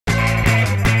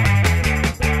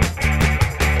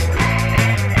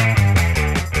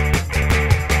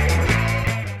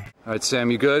All right,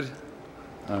 Sam, you good?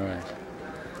 All right.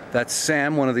 That's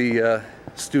Sam, one of the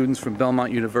students from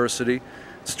Belmont University.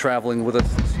 It's traveling with us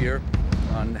this year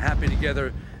on Happy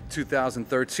Together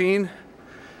 2013,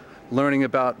 learning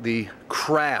about the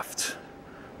craft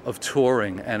of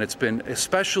touring, and it's been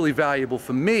especially valuable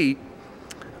for me.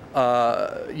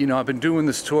 You know, I've been doing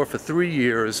this tour for 3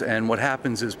 years, and what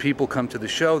happens is people come to the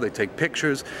show, they take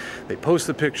pictures, they post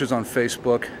the pictures on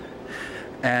Facebook,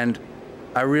 and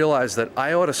I realized that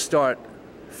I ought to start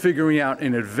figuring out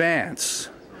in advance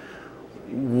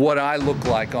what I look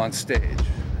like on stage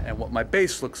and what my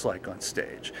bass looks like on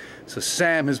stage. So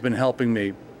Sam has been helping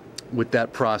me with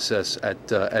that process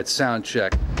at sound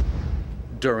check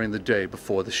during the day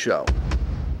before the show.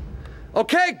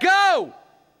 Okay, go!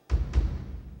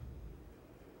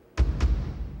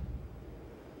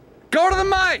 Go to the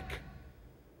mic!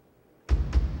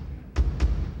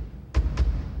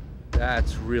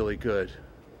 That's really good.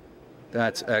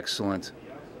 That's excellent.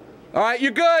 All right,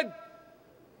 you good?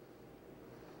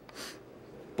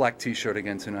 Black t-shirt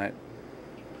again tonight.